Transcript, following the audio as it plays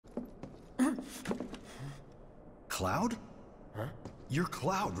Cloud? Huh? You're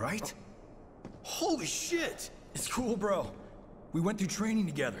Cloud, right? Holy shit! It's cool, bro. We went through training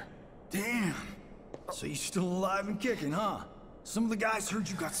together. Damn. So you're still alive and kicking, huh? Some of the guys heard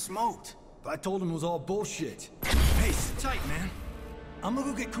you got smoked, but I told them it was all bullshit. Hey, sit tight, man. I'm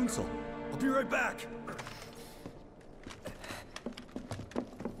gonna go get Kunsel. I'll be right back.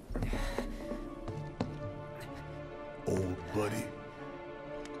 Old buddy.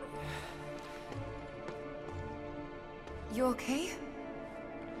 You okay?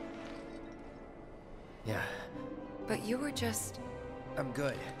 Yeah, But you were just... I'm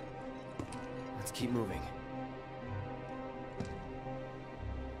good. Let's keep moving.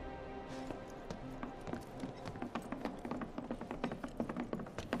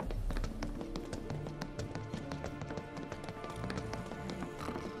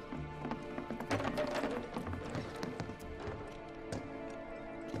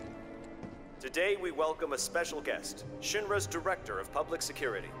 Today we welcome a special guest, Shinra's Director of Public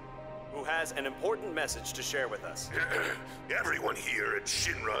Security, who has an important message to share with us. Everyone here at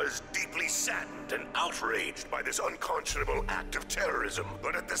Shinra is deeply saddened and outraged by this unconscionable act of terrorism.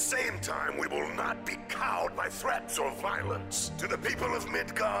 But at the same time, we will not be cowed by threats or violence. To the people of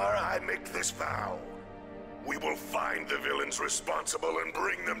Midgar, I make this vow. We will find the villains responsible and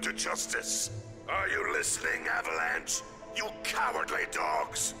bring them to justice. Are you listening, Avalanche? You cowardly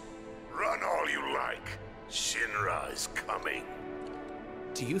dogs! Run all you like. Shinra is coming.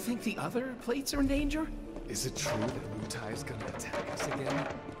 Do you think the other plates are in danger? Is it true that Wutai's gonna attack us again?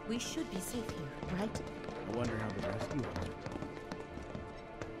 We should be safe here, right? I wonder how the rest of you are.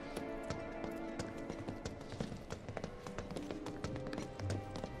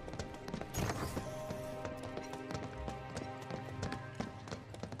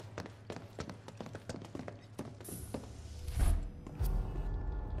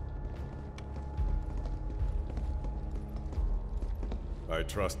 I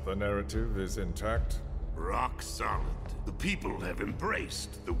trust the narrative is intact? Rock solid. The people have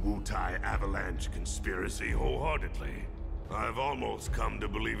embraced the Wutai Avalanche conspiracy wholeheartedly. I've almost come to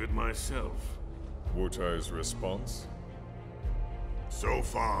believe it myself. Wutai's response? So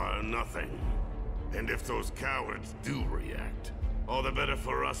far, nothing. And if those cowards do react, all the better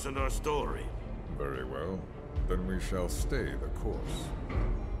for us and our story. Very well. Then we shall stay the course.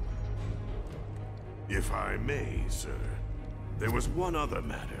 If I may, sir. There was one other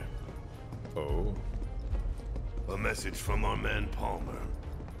matter. Oh? A message from our man Palmer.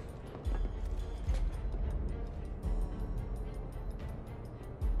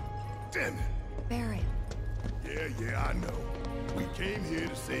 Damn it! Barrett. Yeah, I know. We came here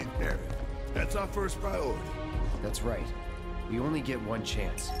to save Barrett. That's our first priority. That's right. We only get one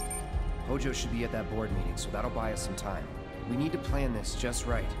chance. Hojo should be at that board meeting, so that'll buy us some time. We need to plan this just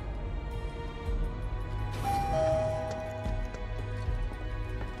right.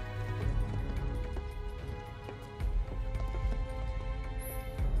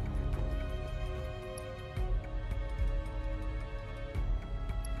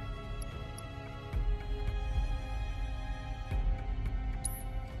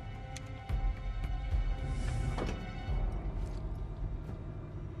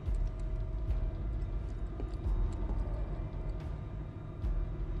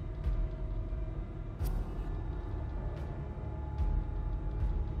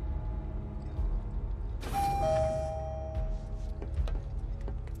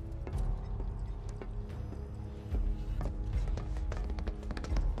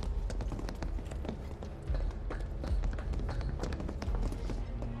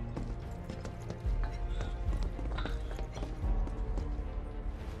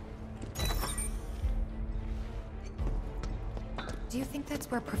 Do you think that's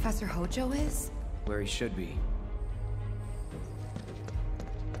where Professor Hojo is? Where he should be.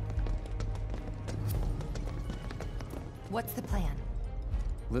 What's the plan?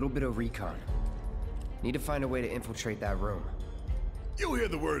 Little bit of recon. Need to find a way to infiltrate that room. You hear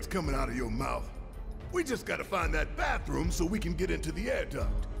the words coming out of your mouth. We just gotta find that bathroom so we can get into the air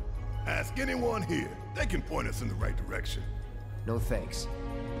duct. Ask anyone here. They can point us in the right direction. No thanks.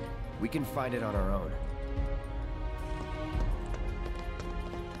 We can find it on our own.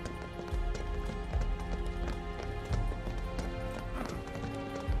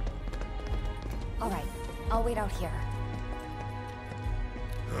 All right, I'll wait out here.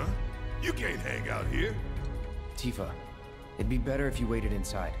 Huh? You can't hang out here. Tifa, it'd be better if you waited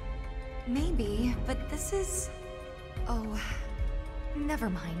inside. Maybe, but this is... Oh, never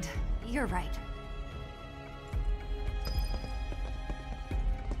mind. You're right.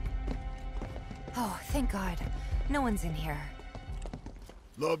 Oh, thank God. No one's in here.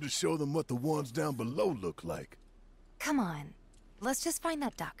 Love to show them what the ones down below look like. Come on. Let's just find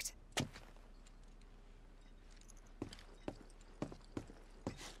that duct.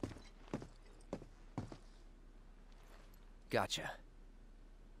 Gotcha.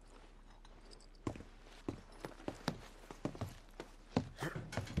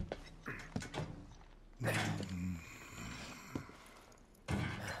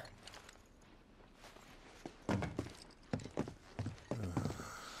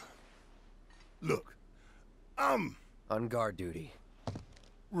 Look, On guard duty.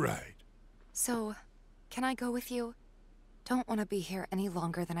 right. So, can I go with you? Don't want to be here any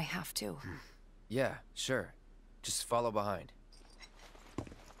longer than I have to. Yeah, sure. Just follow behind.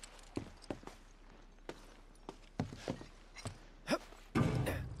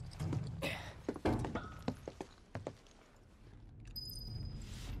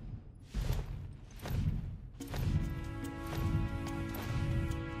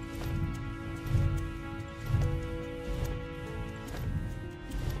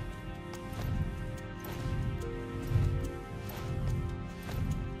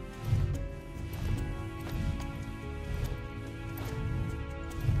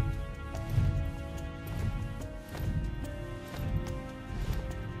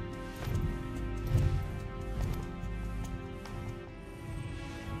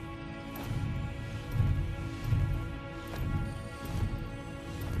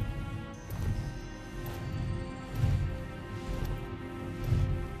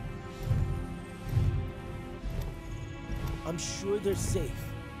 I'm sure they're safe.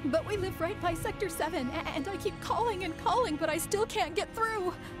 But we live right by Sector 7, and I keep calling and calling, but I still can't get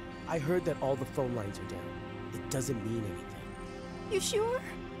through. I heard that all the phone lines are down. It doesn't mean anything. You sure?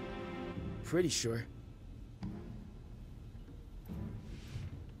 Pretty sure.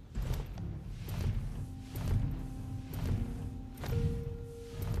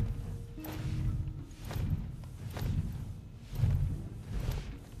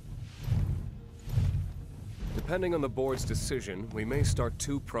 Depending on the board's decision, we may start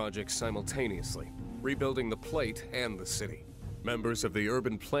 2 projects simultaneously, rebuilding the plate and the city. Members of the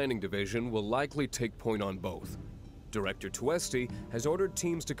Urban Planning Division will likely take point on both. Director Tuesti has ordered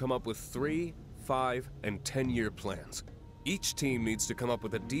teams to come up with 3, 5, and 10-year plans. Each team needs to come up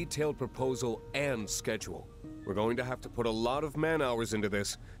with a detailed proposal and schedule. We're going to have to put a lot of man-hours into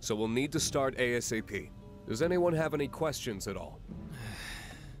this, so we'll need to start ASAP. Does anyone have any questions at all?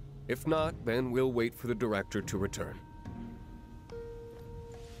 If not, then we'll wait for the director to return.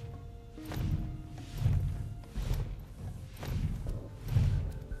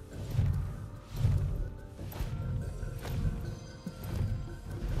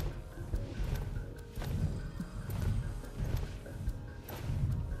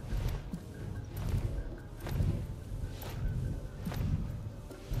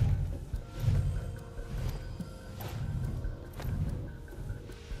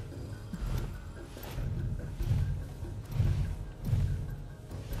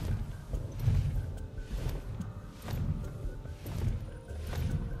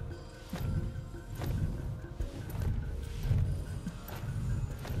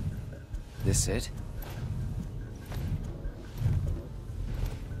 This it?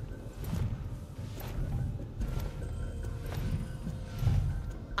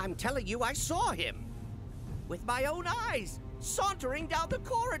 I'm telling you, I saw him. With my own eyes, sauntering down the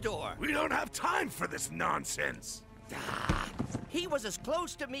corridor. We don't have time for this nonsense. He was as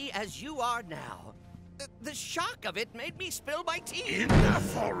close to me as you are now. The shock of it made me spill my tea.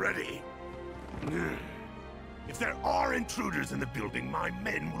 Enough already. If there are intruders in the building, my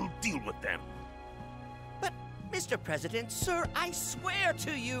men will deal with them. But, Mr. President, sir, I swear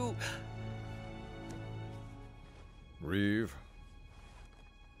to you... Reeve?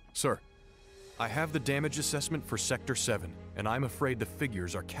 Sir, I have the damage assessment for Sector 7, and I'm afraid the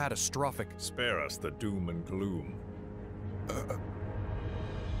figures are catastrophic. Spare us the doom and gloom.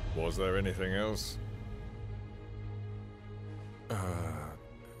 Was there anything else?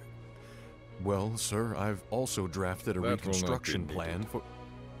 Well, sir, I've also drafted a reconstruction plan for...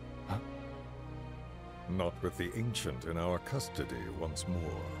 Huh? Not with the Ancient in our custody once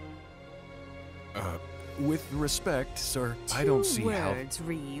more. With respect, sir, I don't see how... 2 words,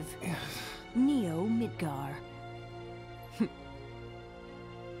 Reeve. Neo Midgar.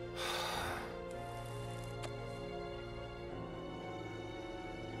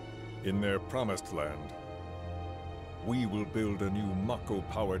 In their promised land, we will build a new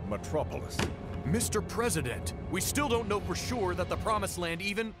Mako-powered metropolis. Mr. President, we still don't know for sure that the Promised Land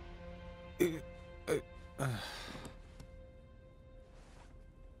even...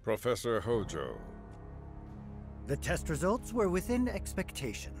 Professor Hojo. The test results were within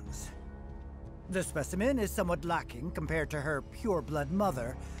expectations. The specimen is somewhat lacking compared to her pure-blood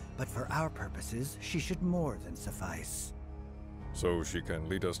mother, but for our purposes, she should more than suffice. So she can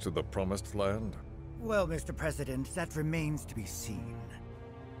lead us to the Promised Land? Well, Mr. President, that remains to be seen.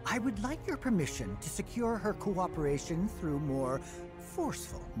 I would like your permission to secure her cooperation through more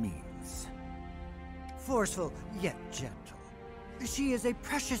forceful means. Forceful, yet gentle. She is a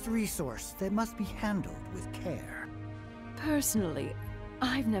precious resource that must be handled with care. Personally,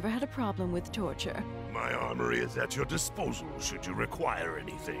 I've never had a problem with torture. My armory is at your disposal should you require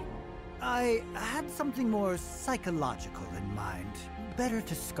anything. I had something more psychological in mind. Better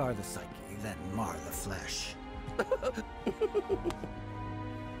to scar the psyche than mar the flesh.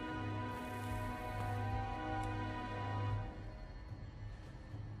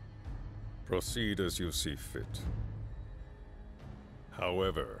 Proceed as you see fit.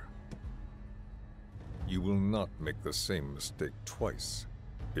 However, you will not make the same mistake twice.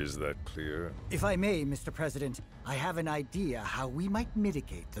 Is that clear? If I may, Mr. President, I have an idea how we might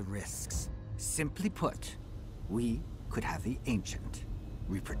mitigate the risks. Simply put, we could have the Ancient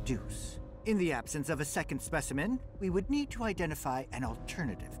reproduce. In the absence of a second specimen, we would need to identify an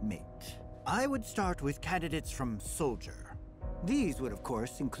alternative mate. I would start with candidates from Soldier. These would, of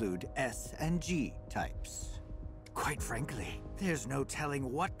course, include S and G types. Quite frankly, there's no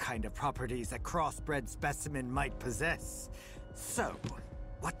telling what kind of properties a crossbred specimen might possess. So,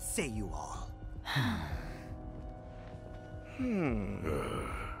 what say you all?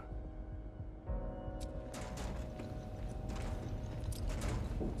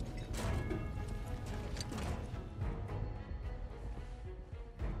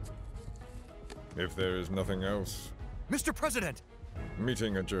 If there is nothing else, Mr. President!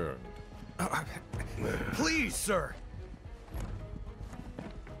 Meeting adjourned. Please, sir!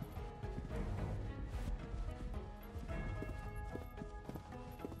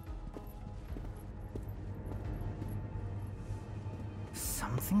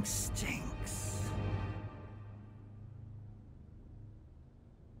 Something stinks.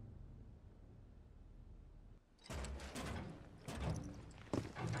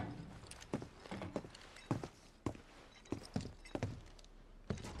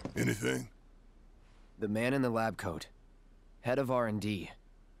 Anything? The man in the lab coat. Head of R&D.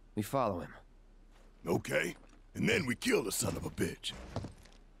 We follow him. Okay. And then we kill the son of a bitch.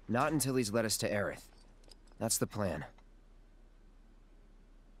 Not until he's led us to Aerith. That's the plan.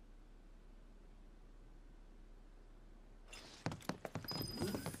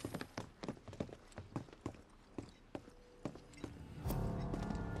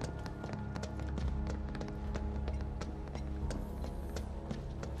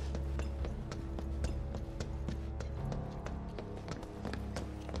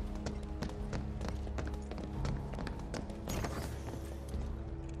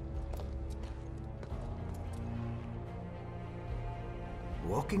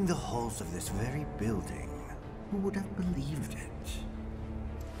 Walking the halls of this very building, who would have believed it?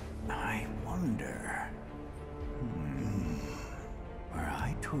 I wonder... Were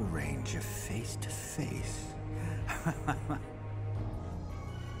I to arrange a face-to-face...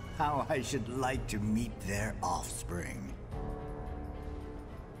 how I should like to meet their offspring.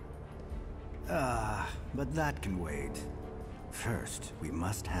 But that can wait. First, we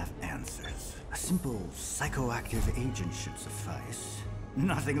must have answers. A simple psychoactive agent should suffice.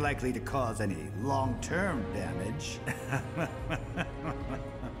 Nothing likely to cause any long-term damage.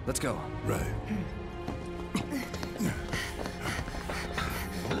 Let's go. Right.